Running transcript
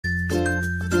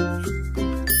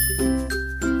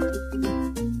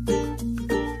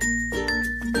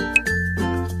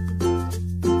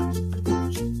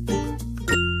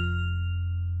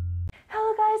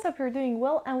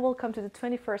and welcome to the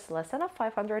 21st lesson of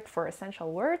 504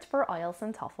 essential words for IELTS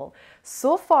and TOEFL.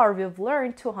 So far we've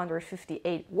learned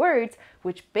 258 words,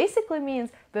 which basically means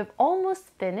we've almost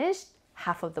finished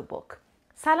half of the book.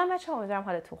 سلام بچه‌ها، امیدوارم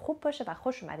حالتون خوب باشه و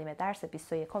خوش اومدیم به درس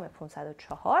 21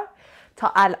 504.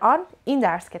 تا الان این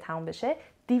درس که تموم بشه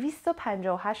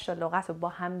 258 تا لغت رو با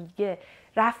هم دیگه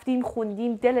رفتیم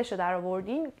خوندیم، دلش رو در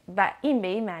آوردیم و این به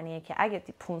این معنیه که اگه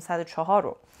 504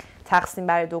 رو تقسیم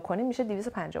بر 2 کنیم میشه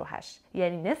 258،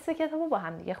 یعنی نصف کتاب رو با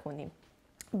هم دیگه خوندیم.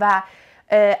 و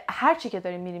هر چی که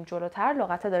داریم میریم جلوتر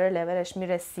لغت داره لولش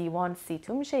میره C1 C2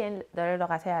 میشه، یعنی داره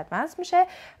لغت ادوانس میشه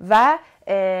و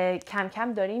کم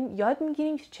کم داریم یاد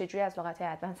میگیریم که چجوری از لغت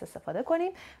ادوانس استفاده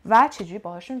کنیم و چجوری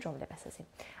باهاشون جمله بسازیم.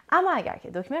 اما اگر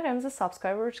که دکمه قرمز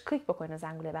سابسکرایب رو کلیک بکنید و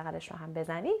زنگوله بغلش رو هم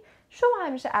بزنید، شما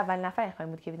همیشه اول نفری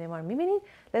خواهید بود که ویدیو ما رو میبینید،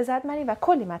 لذت ببرید و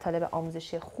کلی مطالب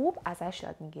آموزشی خوب ازش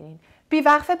یاد میگیرین.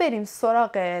 بی‌وقفه بریم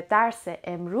سراغ درس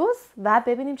امروز و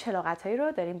ببینیم چه لغتایی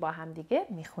رو داریم با هم دیگه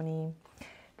میخونیم.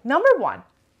 Number 1,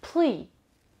 plea.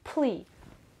 Plea.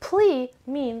 Plea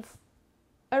means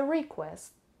a request.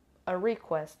 A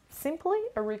request. Simply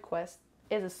a request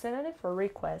is a synonym for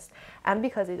request. And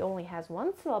because it only has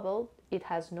one syllable, it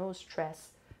has no stress.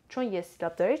 چون یه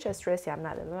سیلاب داره چه استرسی هم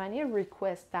نداره. به معنی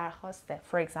request درخواسته.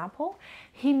 For example,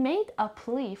 he made a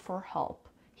plea for help.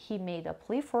 He made a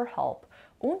plea for help.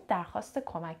 اون درخواست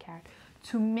کمک کرد.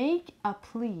 To make a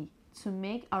plea. To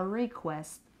make a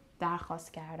request.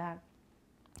 درخواست کردن.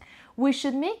 We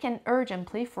should make an urgent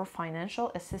plea for financial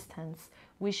assistance.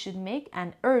 We should make an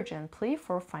urgent plea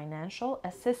for financial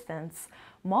assistance.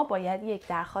 ما باید یک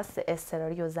درخواست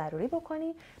اضطراری و ضروری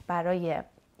بکنیم برای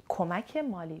کمک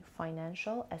مالی.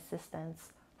 Financial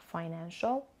assistance.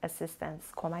 Financial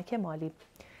assistance. کمک مالی.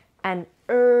 An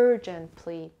urgent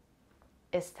plea.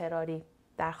 اضطراری.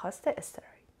 درخواست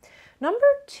اضطراری.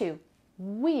 Number 2.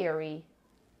 Weary.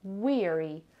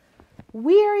 Weary.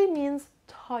 Weary means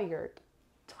tired.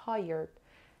 Tired.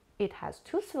 It has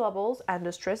 2 syllables and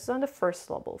the stress is on the first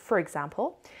syllable. For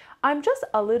example, I'm just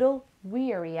a little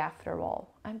weary after all.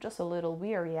 I'm just a little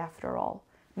weary after all.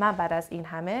 من بعد از این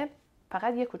همه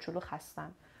فقط یک کوچولو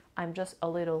خستم. I'm just a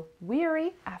little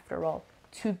weary after all.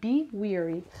 To be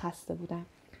weary. خسته بودم.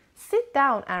 Sit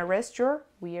down and rest your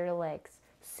weary legs.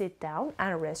 Sit down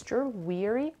and rest your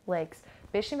weary legs.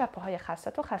 بشین و پاهای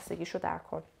خسته تو خستگیشو در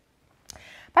کن.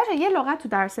 بچه یه لغت تو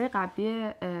درسه قبلی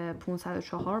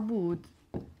 504 بود،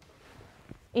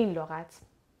 این لغت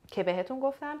که بهتون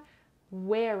گفتم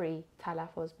very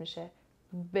تلفظ میشه.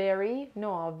 very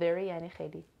no very یعنی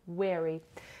خیلی. very.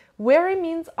 very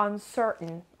means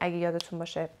uncertain. اگه یادتون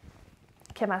باشه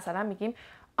که مثلا میگیم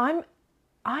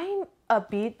I'm a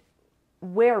bit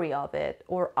wary of it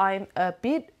or I'm a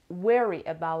bit wary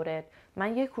about it.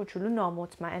 من یه کوچولو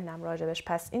نامطمئنم راجبش.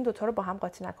 پس این دوتا رو با هم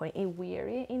قاطی نکنید. این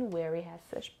weary، این wary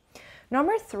هستش.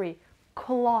 Number 3,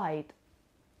 collide.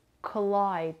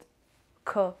 Collide.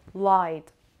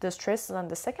 Collide. The stress is on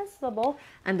the second syllable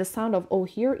and the sound of O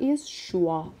here is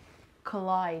shua.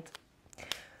 Collide.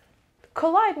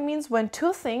 Collide means when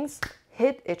two things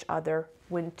hit each other.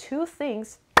 When two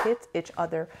things hit each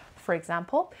other. For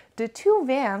example, the two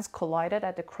vans collided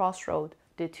at the crossroad.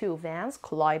 The two vans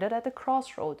collided at the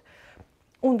crossroad.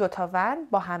 اون دوتا ون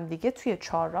با همدیگه توی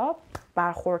چهارراه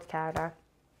برخورد کردن.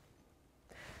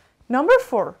 Number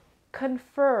 4,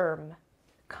 confirm.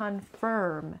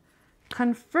 Confirm.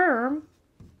 Confirm.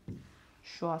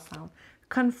 Shua sound.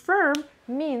 Confirm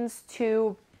means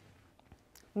to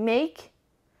make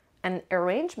an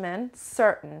arrangement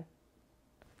certain.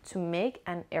 To make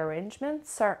an arrangement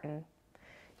certain.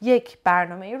 یک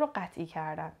برنامه رو قطعی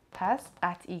کردن. پس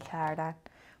قطعی کردن.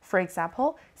 For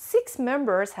example, 6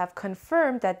 members have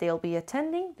confirmed that they'll be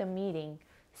attending the meeting.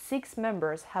 6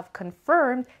 members have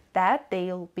confirmed that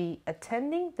they'll be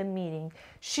attending the meeting.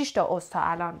 6 تا عضو تا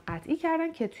الان قطعی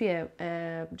کردن که توی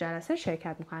جلسه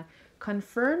شرکت میکنن.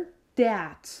 Confirm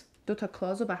that. 2 تا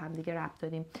کلاز رو به هم دیگه ربط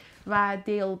دادیم. و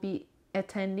they'll be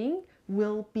attending,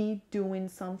 will be doing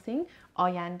something.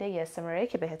 آینده استمراری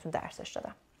که بهتون درسش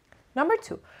دادم. Number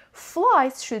 2,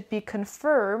 flights should be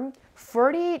confirmed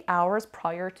 48 hours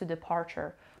prior to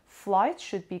departure. Flights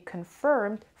should be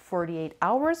confirmed 48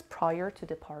 hours prior to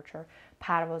departure.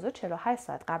 پروازها 48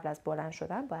 ساعت قبل از بلند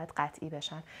شدن باید قطعی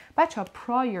بشن. بچه ها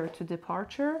prior to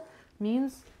departure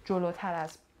means جلوتر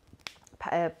از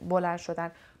بلند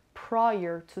شدن.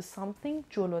 Prior to something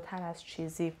جلوتر از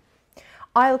چیزی.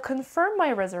 I'll confirm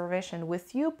my reservation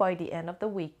with you by the end of the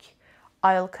week.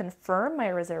 I'll confirm my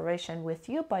reservation with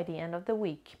you by the end of the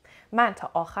week. من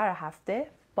تا آخر هفته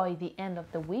by the end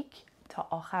of the week تا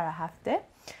آخر هفته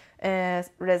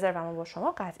رزرومو با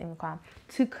شما قطعی میکنم.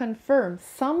 To confirm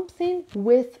something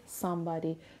with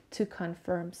somebody. to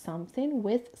confirm something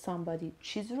with somebody.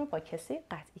 چیزی رو با کسی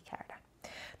قطعی کردن.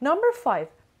 Number 5,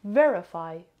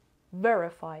 verify.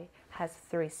 Verify has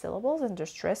 3 syllables and the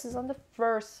stress is on the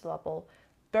first syllable.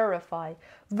 Verify.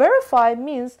 Verify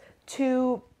means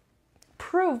to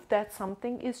prove that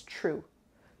something is true.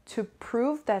 To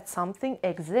prove that something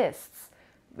exists.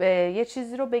 یه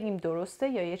چیزی رو بگیم درسته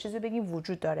یا یه چیزی رو بگیم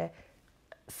وجود داره.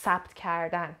 ثبت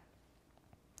کردن.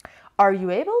 Are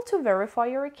you able to verify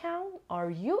your account?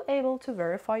 Are you able to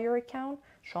verify your account?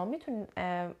 شما میتونید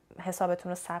حسابتون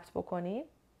رو ثبت بکنید.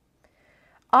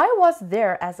 I was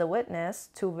there as a witness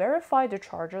to verify the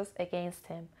charges against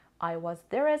him. I was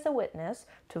there as a witness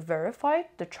to verify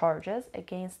the charges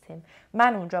against him.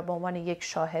 من اونجا به عنوان یک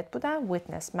شاهد بودم.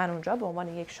 Witness. من اونجا به عنوان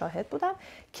یک شاهد بودم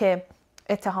که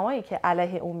اتهامایی که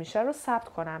علیه اون میشه رو ثبت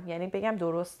کنم. یعنی بگم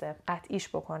درسته. قطعیش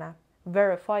بکنم.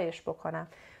 verifyش بکنم.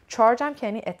 charge هم که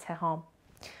یعنی اتهام.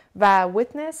 و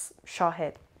witness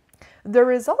شاهد. The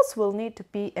results will need to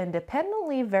be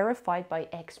independently verified by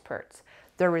experts.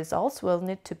 The results will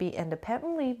need to be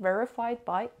independently verified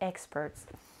by experts.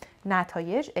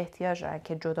 نتایج احتیاج دارن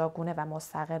که جداگونه و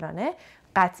مستقلانه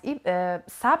قطعی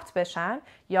ثبت بشن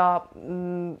یا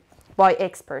by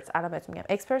experts. الان بهتون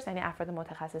میگم experts یعنی افراد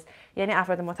متخصص. یعنی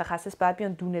افراد متخصص باید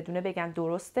بیان دونه دونه بگن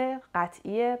درسته،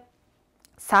 قطعی،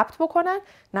 ثبت بکنن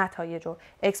نتایج رو.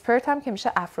 expert هم که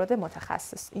میشه افراد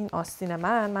متخصص. این آستین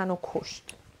منو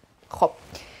کشت. خب.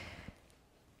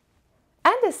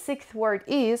 And the 6th word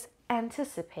is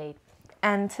anticipate.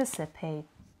 Anticipate.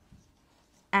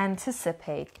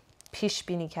 Anticipate. پیش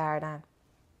بینی کردن.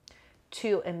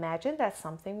 To imagine that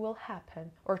something will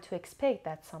happen or to expect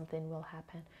that something will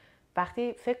happen.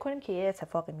 وقتی فکر کنیم که یه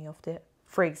اتفاقی میفته.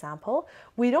 For example,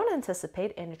 we don't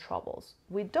anticipate any troubles.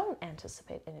 We don't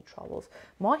anticipate any troubles.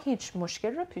 ما هیچ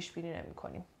مشکل رو پیش بینی نمی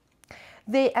کنیم.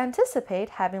 They anticipate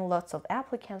having lots of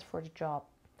applicants for the job.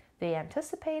 They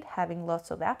anticipate having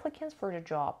lots of applicants for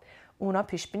the job. اونا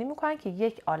پیش بینی میکنن که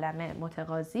یک عالمه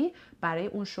متقاضی برای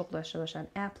اون شغل داشته باشن.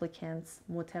 Applicants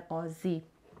متقاضی.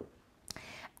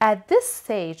 At this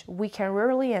stage, we can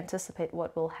rarely anticipate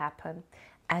what will happen.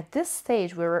 At this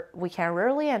stage, we can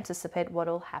rarely anticipate what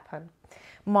will happen.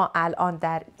 ما الان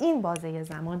در این بازه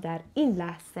زمان، در این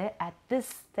لحظه at this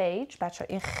stage، بچه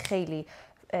این خیلی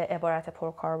عبارت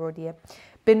پرکاربردیه،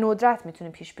 به ندرت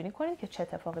میتونیم پیش بینی کنیم که چه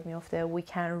اتفاقی میفته. We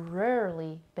can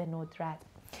rarely به ندرت.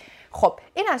 خب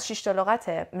این از 6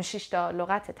 تا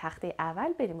لغت تخته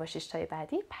اول. بریم با 6 تای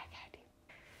بعدی برگردیم.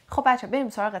 خب بچه بریم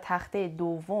سراغ تخته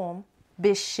دوم.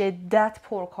 به شدت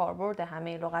پرکاربرد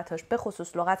همه لغتاش، به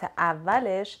خصوص لغت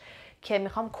اولش که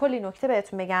میخوام کلی نکته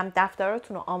بهتون بگم.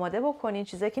 دفتراتون رو آماده بکنین،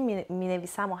 چیزایی که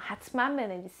مینویسم و حتما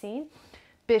بنویسین.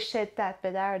 به شدت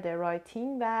به درد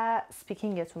رایتینگ و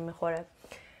سپیکینگتون میخوره.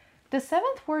 The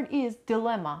 7th word is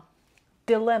dilemma.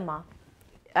 Dilemma.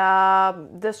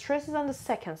 The stress is on the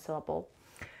 2nd syllable.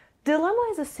 Dilemma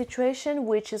is a situation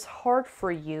which is hard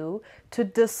for you to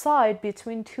decide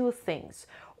between two things,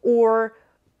 or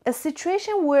a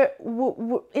situation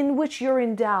in which you're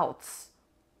in doubts.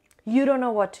 You don't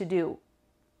know what to do.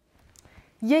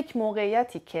 یک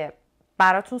موقعیتی که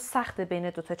براتون سخته بین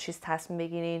دو تا چیز تصمیم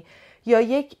بگیرین، یا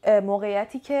یک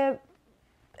موقعیتی که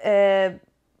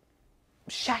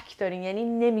شک دارین، یعنی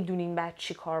نمیدونین بعد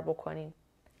چی کار بکنین.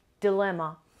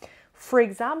 Dilemma. For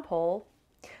example,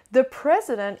 the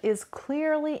president is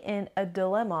clearly in a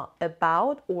dilemma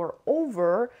about or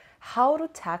over how to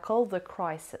tackle the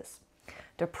crisis.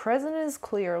 The president is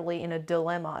clearly in a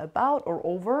dilemma about or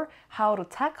over how to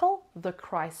tackle the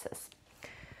crisis.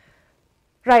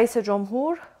 رئیس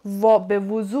جمهور به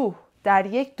وضوح در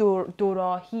یک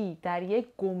دوراهی، در یک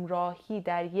گمراهی،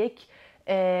 در یک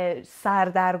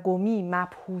سردرگمی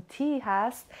مبهوتی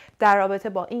هست در رابطه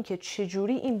با اینکه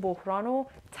چجوری این بحران رو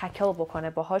تکل بکنه،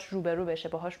 باهاش روبرو بشه،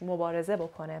 باهاش مبارزه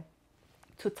بکنه.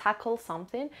 To tackle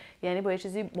something یعنی با یه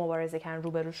چیزی مبارزه کردن،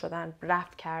 روبرو شدن،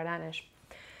 رفع کردنش.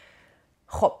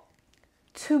 خب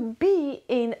to be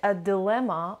in a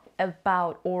dilemma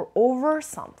about or over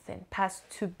something. پس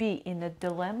to be in a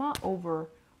dilemma over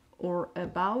or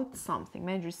about something. من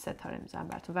اینجوری ستاره میزنم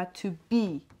براتون. و to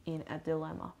be in a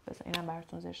dilemma. بذار اینم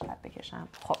براتون زیرش خط بکشم.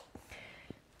 خب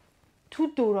تو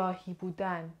دوراهی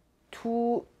بودن،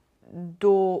 تو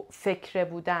دو فکره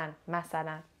بودن.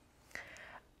 مثلا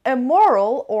a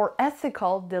moral or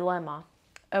ethical dilemma.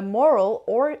 A moral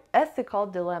or ethical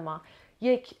dilemma.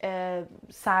 یک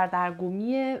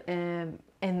سردرگمی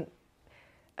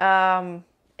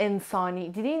انسانی.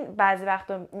 دیدین بعضی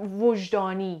وقتا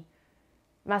وجدانی.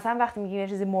 مثلا وقتی میگیم یه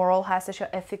چیزی moral هستش یا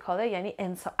ethical یعنی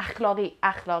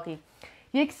اخلاقی.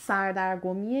 یک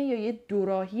سردرگمیه یا یه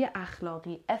دوراهی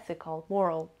اخلاقی. ethical,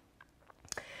 moral.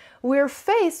 we're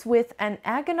faced with an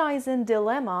agonizing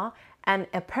dilemma and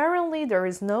apparently there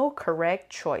is no correct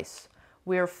choice.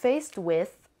 We're faced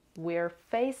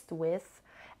with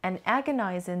an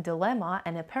agonizing dilemma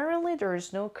and apparently there is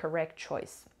no correct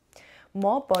choice.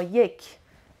 ما با یک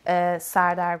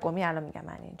سردرگمی، الان میگم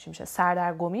معنی این چی میشه،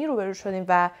 سردرگمی روبرو شدیم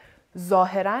و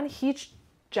ظاهرا هیچ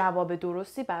جواب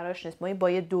درستی براش نیست. ما با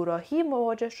یه دوراهی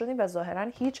مواجه شدیم و ظاهرا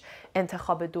هیچ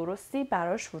انتخاب درستی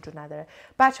براش وجود نداره.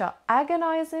 بچه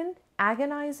agonizing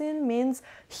means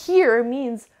here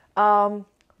means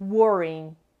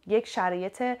worrying، یک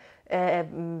شرایط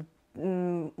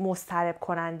مضطرب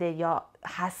کننده یا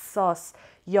حساس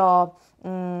یا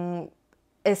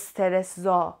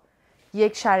استرسزا،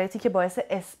 یک شرایطی که باعث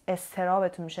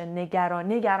اضطرابتون میشه،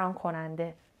 نگران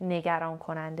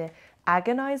کننده.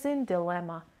 agonizing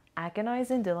dilemma.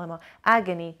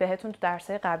 agony بهتون تو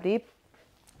درسای قبلی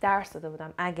درس داده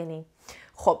بودم. agony.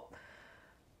 خب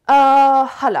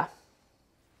حالا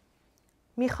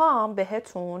میخوام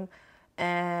بهتون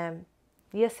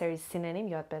یه سری سینونیم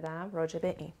یاد بدم راجع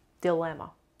به این dilemma.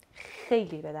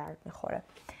 خیلی به درد میخوره.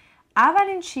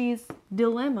 اولین چیز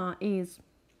dilemma is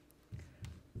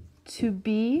to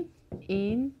be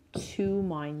in two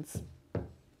minds.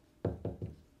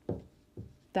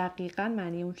 دقیقاً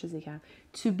معنی اون چیزی که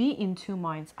to be in two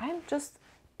minds. I'm just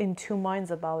in two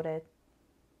minds about it.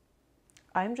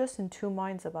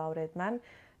 من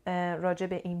راجع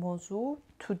به این موضوع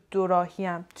تو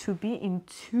دوراهیم. to be in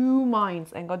two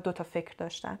minds، انگار دوتا فکر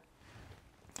داشتن.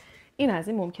 این از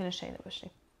این ممکنه شنیده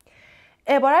باشیم.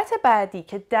 عبارت بعدی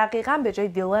که دقیقاً به جای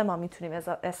دیلما میتونیم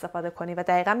استفاده کنیم و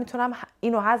دقیقاً میتونم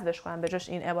اینو حذفش کنم به جاش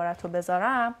این عبارت رو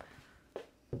بذارم،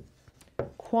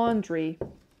 quandary.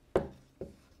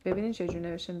 ببینین چه جوری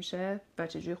نوشته میشه و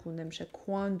چه جوری خونده میشه.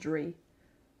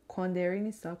 quandary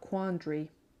نیست، quandary.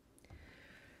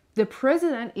 The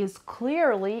president is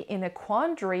clearly in a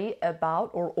quandary about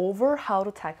or over how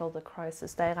to tackle the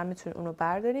crisis. دقیقاً میتونید اونو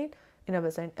بردارین، اینو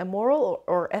بذارین. A moral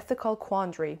or ethical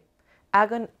quandary.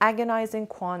 agonizing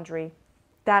quandary.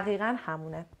 دقیقاً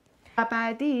همونه. و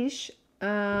بعدیش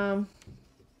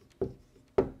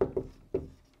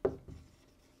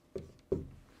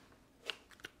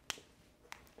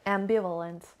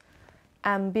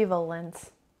ambivalent.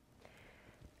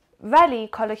 ولی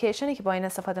کالوکیشنی که با این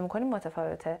استفاده میکنیم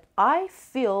متفاوته. I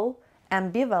feel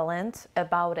ambivalent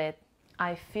about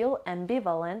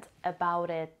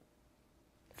it.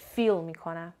 feel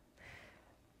میکنم.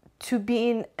 To be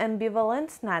in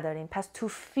ambivalent نداریم. پس to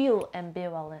feel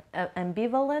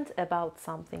ambivalent about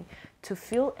something. To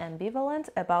feel ambivalent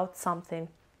about something.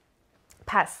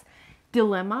 پس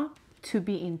dilemma, to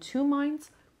be in two minds,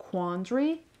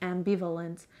 quandary,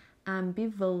 ambivalent.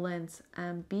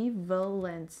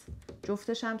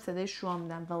 جفتش هم صدای شو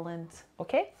میدن. valent.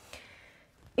 اوکی؟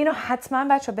 اینو حتما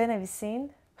بچه بنویسین.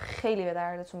 خیلی به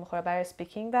دردتون میخوره برای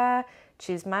سپیکینگ و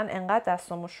چیز. من انقدر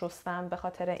دستامو شستم به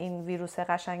خاطر این ویروس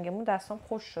قشنگمون، دستام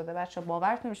خوش شده بچه.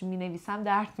 باورتون نمیشه مینویسم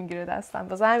درد میگیره دستم.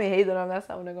 واسه همین هی دارم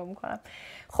دستمو نگاه میکنم.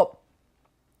 خب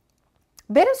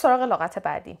بریم سراغ لغت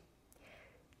بعدی.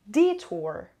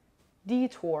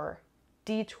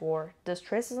 detour. The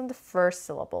stress is on the first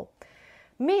syllable.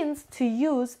 Means to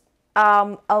use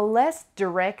a less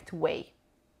direct way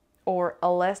or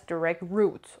a less direct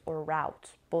route or route.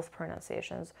 Both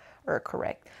pronunciations are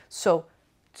correct. So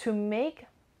to make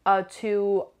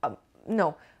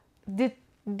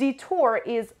detour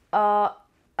is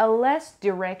a less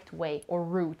direct way or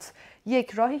route.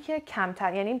 یک راهی که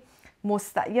کمتر، یعنی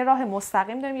یه راه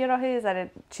مستقیم داریم، یه راه یه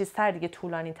ذره چیزتر دیگه،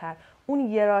 طولانی تر. اون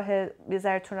یه راه یه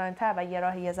ذره طولانی تر و یه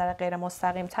راه یه ذره غیر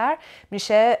مستقیم تر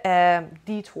میشه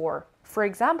detour. For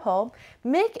example,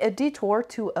 make a detour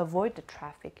to avoid the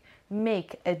traffic. Make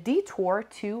a detour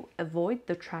to avoid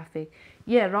the traffic.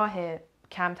 یه راه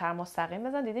کمتر مستقیم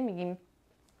بزن. دیدی میگیم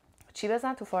چی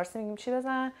بزن؟ تو فارسی میگیم چی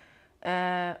بزن؟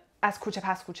 از کوچه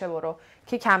پس کوچه برو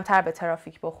که کمتر به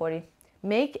ترافیک بخوری.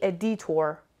 Make a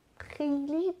detour.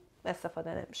 خیلی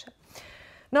استفاده نمیشه.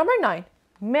 Number 9.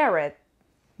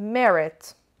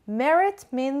 Merit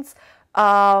means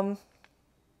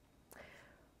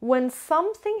when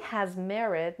something has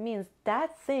merit means that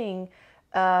thing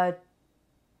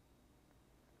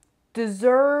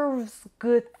deserves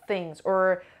good things or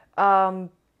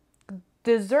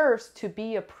deserves to be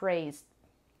appraised.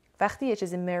 وقتی یه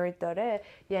چیزی merit داره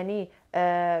یعنی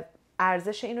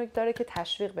ارزش اینو داره که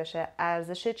تشویق بشه،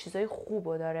 ارزش چیزای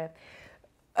خوبو داره.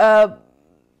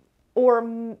 Or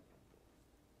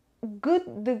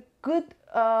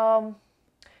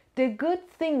the good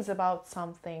things about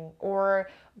something or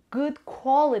good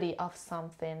quality of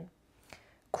something.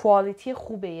 quality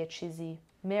خوبه یه چیزی.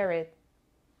 merit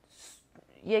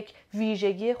یک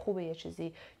ویژگی خوب یه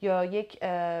چیزی یا یک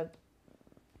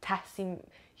تحسین،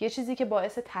 یه چیزی که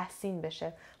باعث تحسین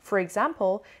بشه. For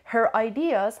example, her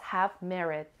ideas have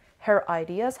merit. Her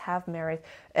ideas have merit.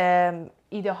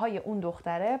 ایده های اون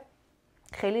دختره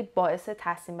خیلی باعث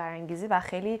تحسین برانگیزی و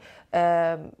خیلی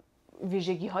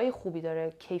ویژگی های خوبی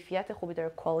داره، کیفیت خوبی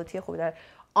داره، quality خوبی داره.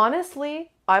 Honestly,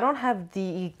 I don't have the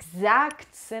exact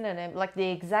synonym, like the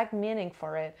exact meaning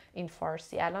for it in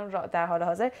فارسی. الان در حال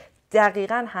حاضر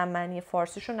دقیقاً هم معنی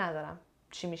فارسیشو ندارم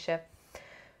چی میشه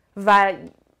و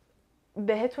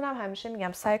بهتونم همیشه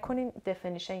میگم سعی کنین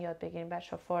definition یاد بگیرین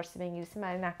بچه‌ها، فارسی به انگلیسی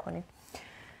معنی نکنین.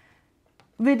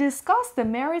 We discussed the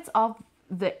merits of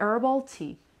the herbal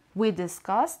tea. We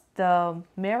discussed the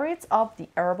merits of the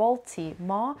herbal tea.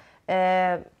 ما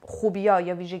خوبی‌ها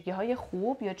یا ویژگی‌های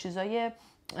خوب یا چیزای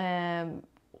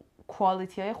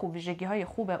کوالیتی‌های خوب، ویژگی‌های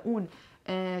خوب اون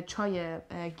چای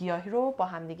گیاهی رو با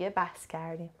هم دیگه بحث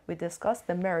کردیم. We discussed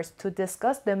the merits. To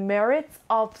discuss the merits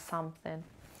of something.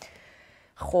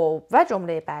 خب و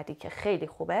جمله بعدی که خیلی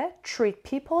خوبه. Treat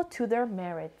people to their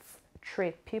merits.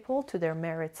 Treat people to their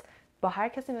merits. با هر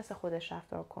کسی مثل خودش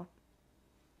رفتار کن.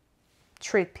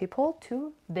 Treat people to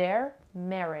their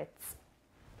merits.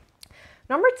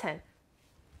 Number 10.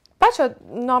 بچه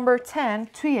number 10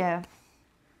 توی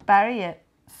برای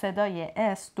صدای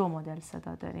S دو مدل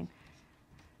صدا داریم.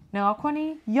 نگاه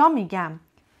کنی یا میگم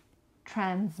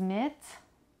transmit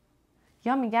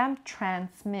یا میگم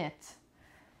transmit.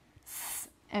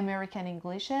 American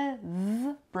English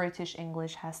British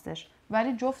English هستش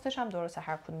ولی جفتش هم درسته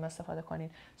هر کدوم استفاده کنین.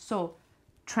 So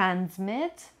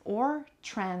transmit or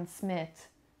transmit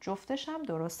جفتش هم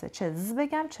درسته، چه ز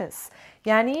بگم چه س.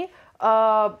 یعنی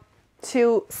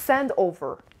to send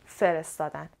over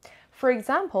فرستادن. For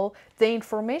example, the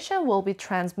information will be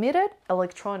transmitted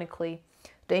electronically.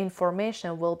 The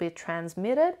information will be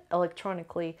transmitted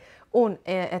electronically. اون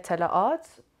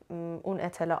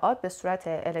اطلاعات به صورت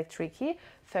الکتریکی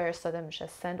فرستاده میشه.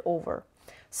 Send over.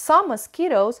 Some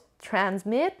mosquitoes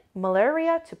transmit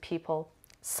malaria to people.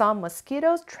 Some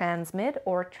mosquitoes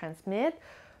transmit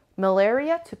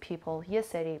malaria to people. یه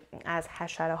سری از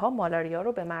حشره ها مالاریا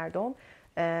رو به مردم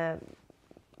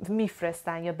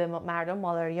میفرستن یا به مردم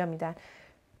مالاریا میدن.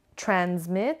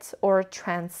 Transmit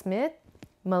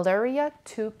malaria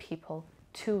to people,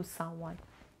 to someone.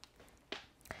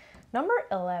 Number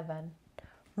 11.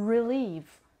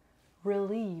 Relieve.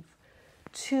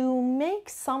 To make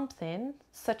something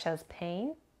such as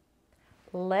pain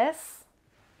less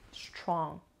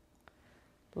strong.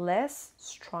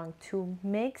 To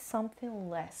make something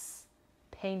less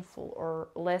painful or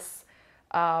less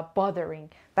bothering.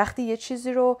 وقتی یه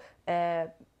چیزی رو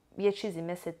یه چیزی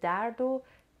مثل درد رو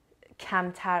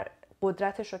کمتر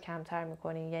قدرتش رو کمتر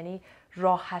میکنی، یعنی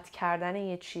راحت کردن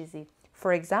یه چیزی.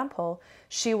 For example,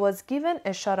 she was given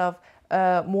a shot of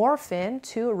morphine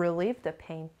to relieve the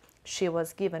pain. She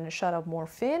was given a shot of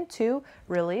morphine to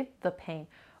relieve the pain.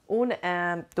 اون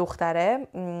دختره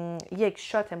یک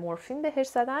شات مورفین بهش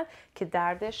زدن که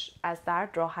دردش از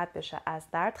درد راحت بشه،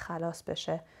 از درد خلاص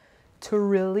بشه. To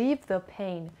relieve the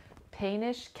pain.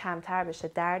 پینش کمتر بشه،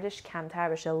 دردش کمتر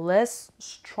بشه. Less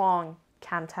strong.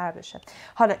 کمتر بشه.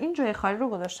 حالا این جای خالی رو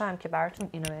گذاشتم که براتون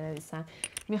اینو بنویسم.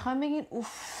 میخوام بگین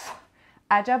اوف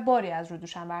عجب باری از رو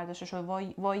دوشم برداشته شد،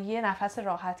 وای یه نفس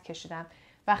راحت کشیدم.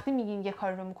 وقتی میگین یه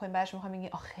کاری رو میکنین بعدش میخوام بگین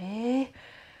آخه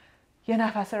یه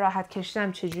نفس راحت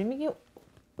کشیدم، چجوری میگی؟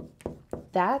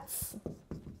 That's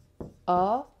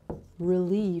a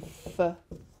relief.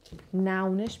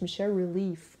 نونش میشه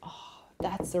relief.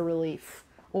 That's a relief.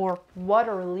 Or what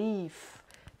a relief.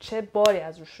 چه باری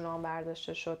از روشونام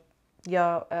برداشته شد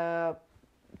یا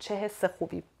چه حس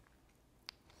خوبی.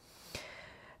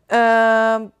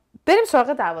 بریم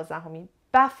سراغ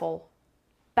 12.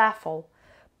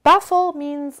 Baffle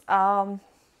means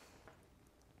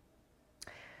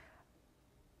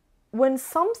when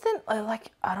something like,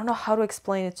 I don't know how to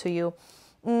explain it to you.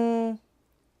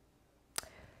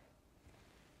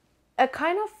 A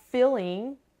kind of feeling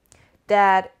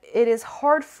that it is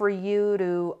hard for you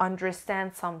to understand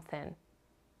something.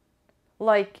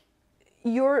 Like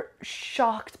you're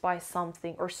shocked by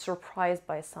something or surprised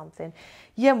by something.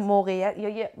 یه موقعیت یا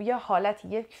یه حالت،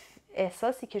 یک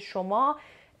احساسی که شما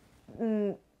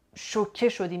شوکه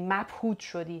شدی،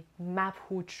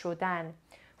 مبهوت شدن.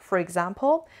 For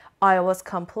example, I was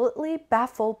completely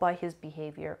baffled by his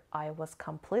behavior.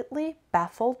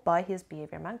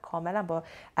 من کاملا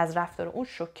از رفتار اون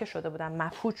شوکه شده بودم،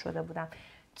 مبهوت شده بودم.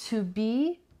 To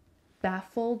be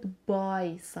baffled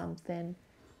by something.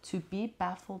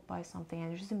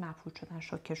 یعنی چیزی مبهوت شدن،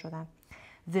 شوکه شدن.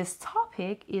 This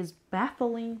topic is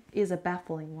a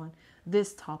baffling one.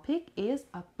 This topic is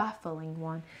a baffling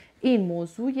one. این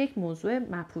موضوع یک موضوع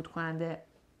مبهوت کننده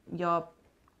یا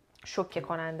شوکه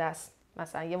کننده است.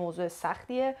 مثلا یه موضوع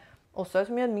سختیه،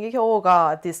 استادتون میاد میگه که oh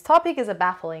god this topic is a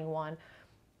baffling one.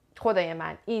 خدای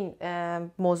من این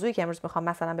موضوعی که امروز میخوام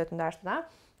مثلا بهتون درس بدم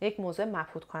یک موضوع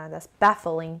مبهوت کننده است.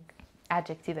 baffling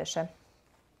ادجکتیوشه.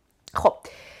 خب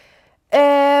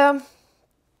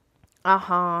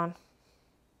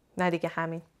نه دیگه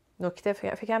همین نکته،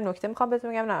 فکرم نکته میخوام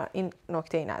بهتون بگم، نه این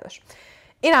نکته ای نداشت.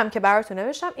 اینم که براتون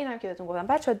نوشتم، اینم که بهتون گفتم.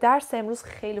 بچه‌ها درس امروز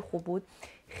خیلی خوب بود،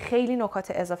 خیلی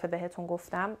نکات اضافه بهتون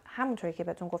گفتم. همونطوری که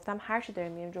بهتون گفتم هر چی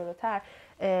داریم میریم جلوتر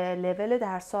لول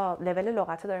درس‌ها، لول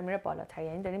لغات داره میره بالاتر،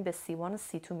 یعنی داریم به C1 و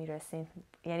C2 میرسیم،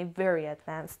 یعنی very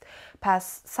advanced.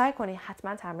 پس سعی کنی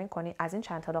حتما تمرین کنی، از این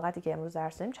چند تا لغتی که امروز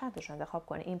درس دادیم چند تاشون انتخاب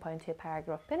کنی، این پایین توی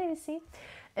پاراگراف بنویسید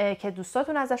که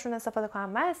دوستاتون ازشون استفاده کنن،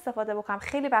 من استفاده بکنم.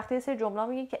 خیلی وقتی یه سری جمله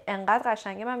میگین که انقدر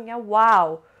قشنگه، من میگم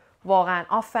واو واقعا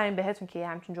آفرین بهتون که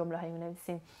همچین جمله‌هایی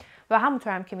می‌نویسین. و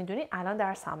همونطور هم که میدونید الان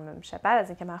درس تموم میشه. بعد از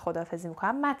اینکه من خداحافظی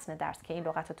میکنم متن درس که این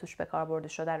لغات توش به کار برده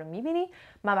شده رو میبینی،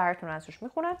 من براتون از روش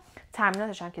میخونم.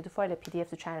 تمریناتش هم که تو فایل PDF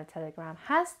تو چنل تلگرام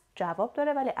هست، جواب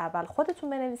داره، ولی اول خودتون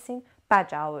بنویسین بعد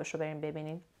جوابش رو بریم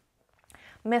ببینین.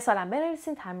 مثلا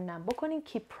بنویسین، تمرینم بکنین.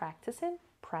 keep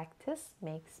practicing, practice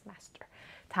makes master.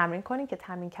 تمرین کنین که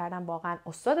تمرین کردن واقعا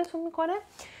استادتون میکنه.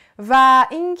 و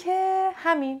اینکه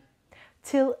همین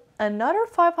till another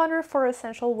 504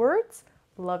 essential words.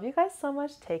 Love you guys so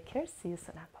much. Take care. See you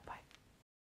soon. Bye-bye.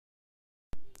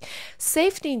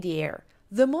 Safety in the air.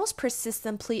 The most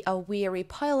persistent plea of weary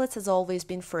pilots has always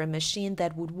been for a machine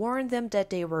that would warn them that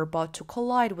they were about to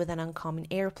collide with an oncoming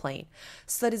airplane.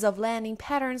 Studies of landing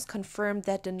patterns confirm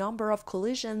that the number of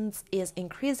collisions is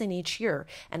increasing each year,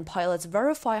 and pilots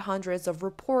verify hundreds of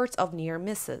reports of near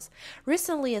misses.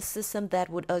 Recently, a system that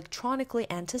would electronically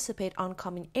anticipate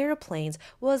oncoming airplanes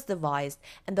was devised,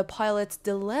 and the pilot's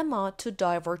dilemma to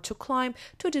dive or to climb,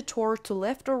 to detour to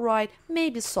left or right may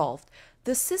be solved.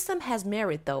 The system has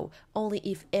merit, though, only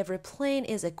if every plane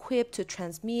is equipped to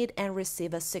transmit and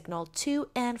receive a signal to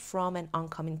and from an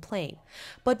oncoming plane.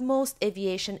 But most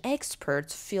aviation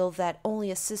experts feel that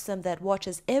only a system that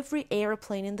watches every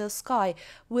airplane in the sky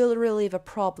will relieve a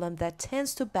problem that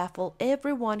tends to baffle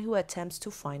everyone who attempts to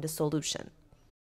find a solution.